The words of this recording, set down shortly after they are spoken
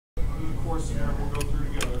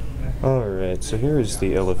Alright, so here is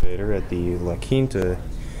the elevator at the La Quinta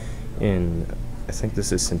in, I think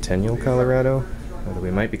this is Centennial, Colorado. Although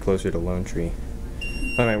we might be closer to Lone Tree.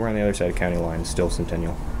 Oh no, we're on the other side of county line, still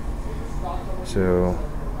Centennial. So,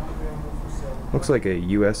 looks like a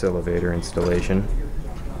US elevator installation.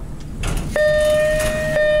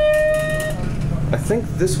 I think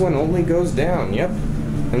this one only goes down, yep.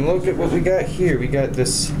 And look at what we got here. We got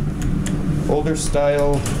this older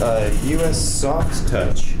style US soft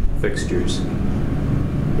touch fixtures.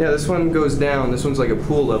 Yeah, this one goes down. This one's like a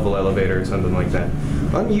pool level elevator or something like that.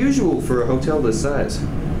 Unusual for a hotel this size,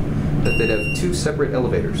 that they'd have two separate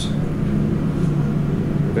elevators.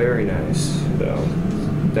 Very nice, though.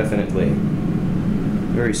 Definitely.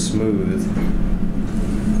 Very smooth.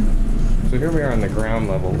 So here we are on the ground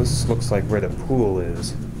level. This looks like where the pool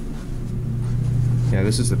is. Yeah,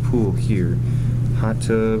 this is the pool here. Hot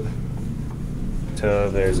tub.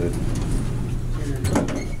 There's a...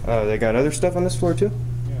 Oh, they got other stuff on this floor too?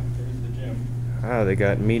 Yeah, there's the gym. Oh, they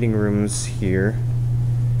got meeting rooms here.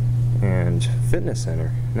 And fitness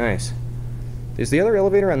center. Nice. Is the other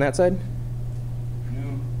elevator on that side?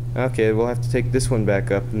 No. Okay, we'll have to take this one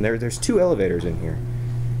back up. And there's two elevators in here.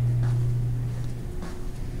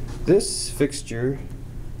 This fixture,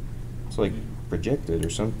 it's like projected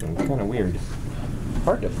or something. Kind of weird.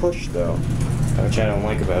 Hard to push though, which I don't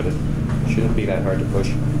like about it. Shouldn't be that hard to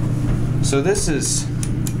push. So this is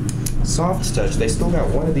soft touch. They still got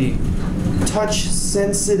one of the touch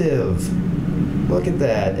sensitive. Look at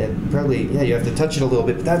that. It probably, yeah, you have to touch it a little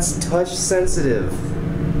bit, but that's touch sensitive.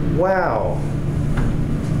 Wow.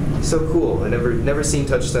 So cool. I never seen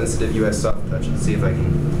touch sensitive US soft touch. Let's see if I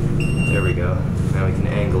can, there we go. Now we can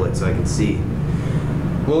angle it so I can see.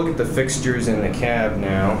 We'll look at the fixtures in the cab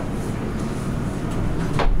now.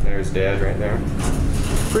 There's Dad right there.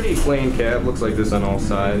 Pretty plain cab, looks like this on all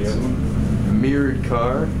sides. Mirrored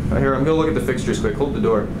car. Here, I'm gonna look at the fixtures quick. Hold the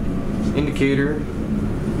door. Indicator.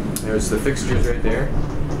 There's the fixtures right there.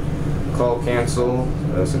 Call, cancel,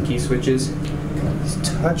 some key switches. This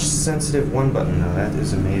touch sensitive one button now, that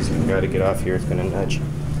is amazing. Gotta get off here, it's gonna nudge.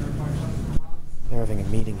 They're having a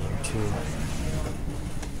meeting here too.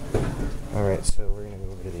 Alright, so we're gonna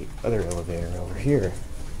go over to the other elevator over here.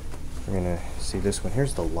 We're gonna see this one.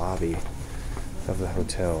 Here's the lobby of the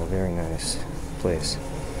hotel. Very nice place.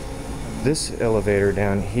 This elevator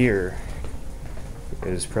down here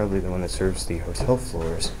is probably the one that serves the hotel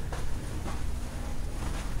floors.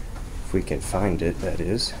 If we can find it, that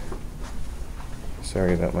is.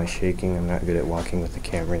 Sorry about my shaking. I'm not good at walking with the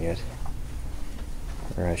camera yet.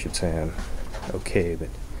 Or I should say I'm okay, but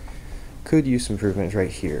could use some improvement right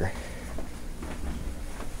here.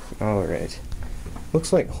 Alright.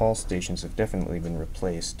 Looks like hall stations have definitely been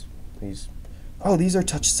replaced. These... Oh, these are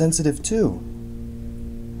touch sensitive too!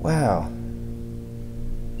 Wow.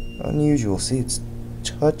 Unusual. See, it's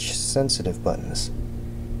touch sensitive buttons.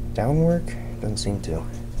 Downwork? Doesn't seem to.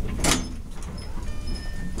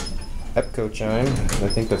 EPCO chime. I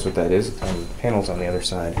think that's what that is. Panels on the other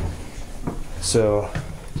side. So,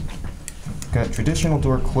 got traditional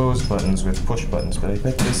door close buttons with push buttons, but I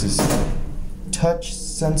bet this is touch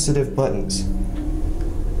sensitive buttons.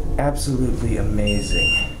 Absolutely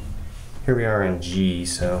amazing. Here we are in G,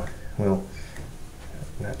 so we'll,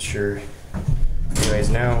 not sure. Anyways,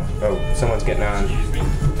 now, oh, someone's getting on. Excuse me?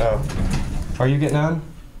 Oh, are you getting on?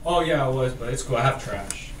 Oh yeah, I was, but it's cool. I have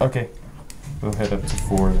trash. Okay, we'll head up to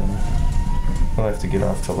 4 then. We'll have to get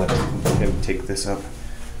off to let him take this up.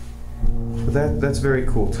 But that's very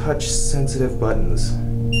cool. Touch sensitive buttons.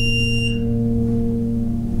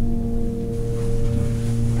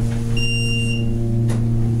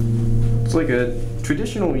 It's like a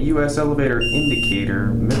traditional US elevator indicator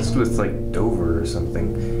mixed with like Dover or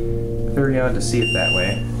something. Very odd to see it that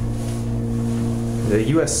way. The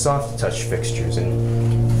US soft touch fixtures,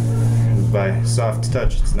 and by soft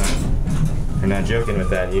touch, it's not, you're not joking with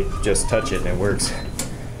that, you just touch it and it works.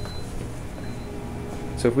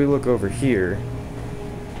 So if we look over here,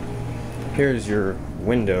 here's your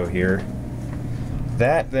window here.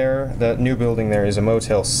 That there, that new building there is a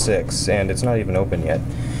Motel 6, and it's not even open yet.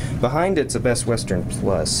 Behind it's a Best Western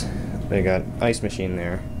Plus. They got ice machine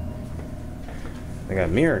there. They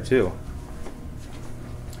got mirror too.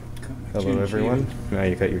 Hello everyone. Now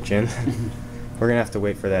you cut your chin. We're gonna have to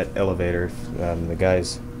wait for that elevator. The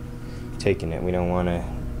guy's taking it. We don't want to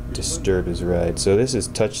disturb his ride. So this is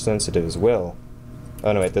touch sensitive as well.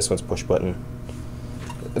 Oh no, wait, this one's push button.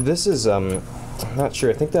 This is I'm not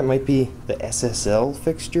sure. I think that might be the SSL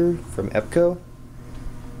fixture from EPCO.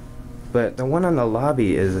 But the one on the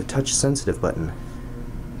lobby is a touch sensitive button.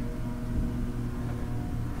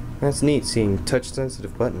 That's neat seeing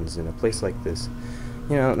touch-sensitive buttons in a place like this.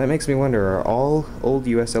 You know, that makes me wonder, are all old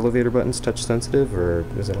US elevator buttons touch-sensitive, or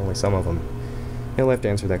is it only some of them? You'll have to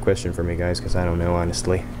answer that question for me, guys, because I don't know,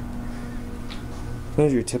 honestly.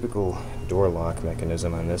 There's your typical door lock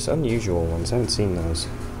mechanism on this. Unusual ones, I haven't seen those.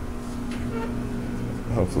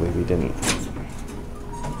 Hopefully we didn't.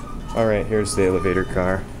 Alright, here's the elevator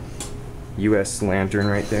car. US lantern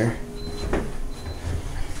right there.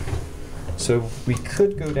 So we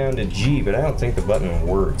could go down to G, but I don't think the button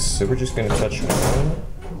works. So we're just going to touch one.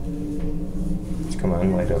 Just come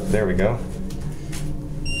on, light up. There we go.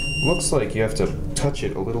 Looks like you have to touch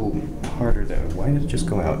it a little harder though. Why did it just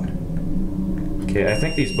go out? Okay, I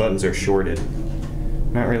think these buttons are shorted.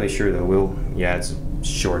 Not really sure though. Yeah, it's a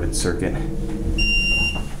shorted circuit.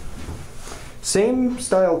 Same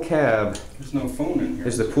style cab. There's no phone in here.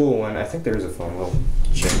 There's the pool one. I think there's a phone. We'll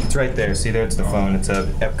check. It's right there. See, there's the phone. It's a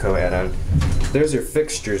EPCO add-on. There's your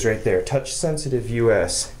fixtures right there. Touch sensitive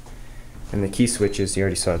US. And the key switches, you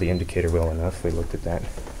already saw the indicator well enough. We looked at that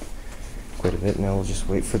quite a bit. Now we'll just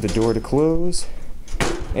wait for the door to close.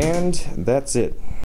 And that's it.